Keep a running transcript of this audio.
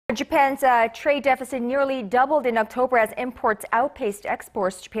Japan's trade deficit nearly doubled in October as imports outpaced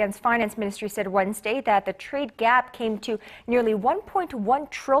exports. Japan's finance ministry said Wednesday that the trade gap came to nearly 1.1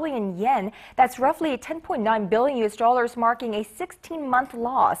 trillion yen. That's roughly $10.9 billion, marking a 16-month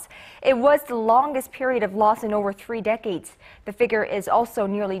loss. It was the longest period of loss in over 3 decades. The figure is also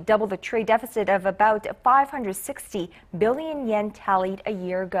nearly double the trade deficit of about 560 billion yen tallied a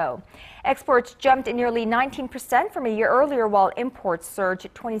year ago. Exports jumped nearly 19% from a year earlier, while imports surged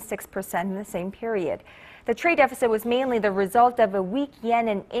 26% in the same period. The trade deficit was mainly the result of a weak yen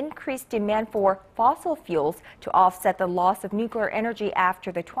and increased demand for fossil fuels to offset the loss of nuclear energy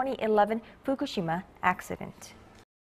after the 2011 Fukushima accident.